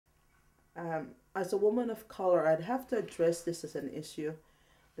As a woman of color, I'd have to address this as an issue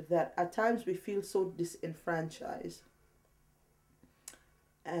that at times we feel so disenfranchised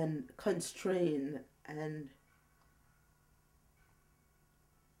and constrained and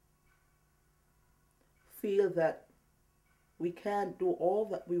feel that we can't do all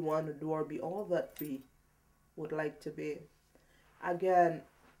that we want to do or be all that we would like to be. Again,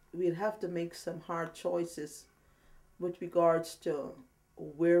 we'd have to make some hard choices with regards to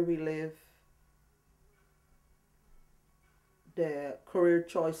where we live, the career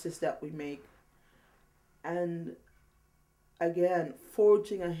choices that we make, and again,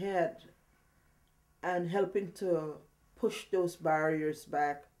 forging ahead and helping to push those barriers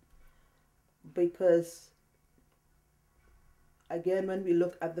back. Because, again, when we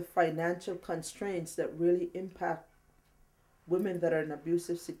look at the financial constraints that really impact women that are in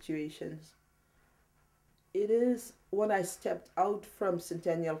abusive situations, it is when I stepped out from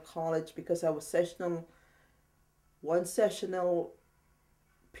Centennial College because I was sessional, one sessional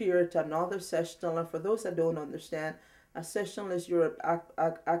period to another sessional. And for those that don't understand, a sessional is you're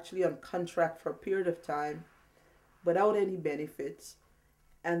actually on contract for a period of time without any benefits.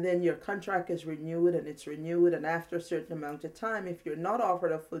 And then your contract is renewed and it's renewed. And after a certain amount of time, if you're not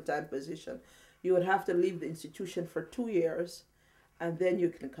offered a full-time position, you would have to leave the institution for 2 years and then you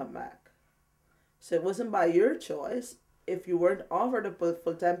can come back. So it wasn't by your choice. If you weren't offered a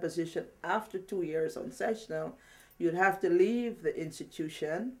full-time position after 2 years on sessional, you'd have to leave the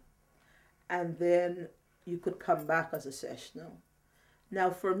institution and then you could come back as a sessional. Now,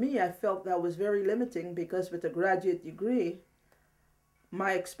 for me, I felt that was very limiting because with a graduate degree,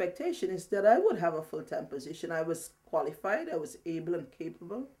 my expectation is that I would have a full-time position. I was qualified, I was able and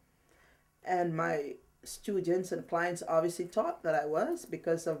capable, and my students and clients obviously thought that I was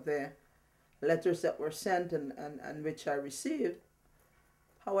because of the letters that were sent and which I received.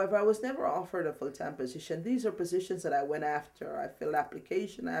 However, I was never offered a full-time position. These are positions that I went after. I filled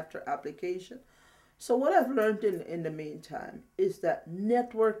application after application. So what I've learned in the meantime is that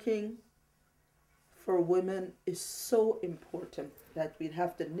networking for women is so important, that we'd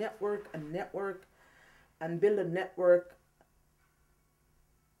have to network and build a network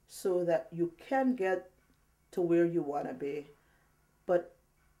so that you can get to where you want to be. But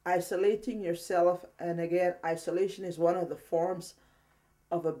isolating yourself, and again, isolation is one of the forms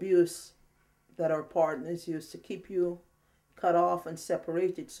of abuse that our partners use to keep you cut off and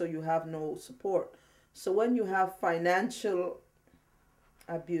separated so you have no support. So when you have financial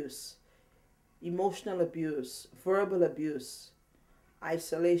abuse, emotional abuse, verbal abuse,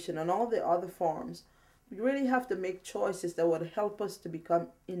 isolation, and all the other forms, we really have to make choices that would help us to become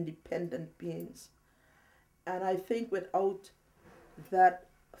independent beings. And I think without that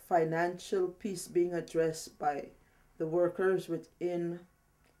financial piece being addressed by the workers within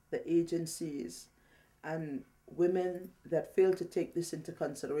the agencies and women that fail to take this into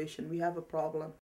consideration, we have a problem.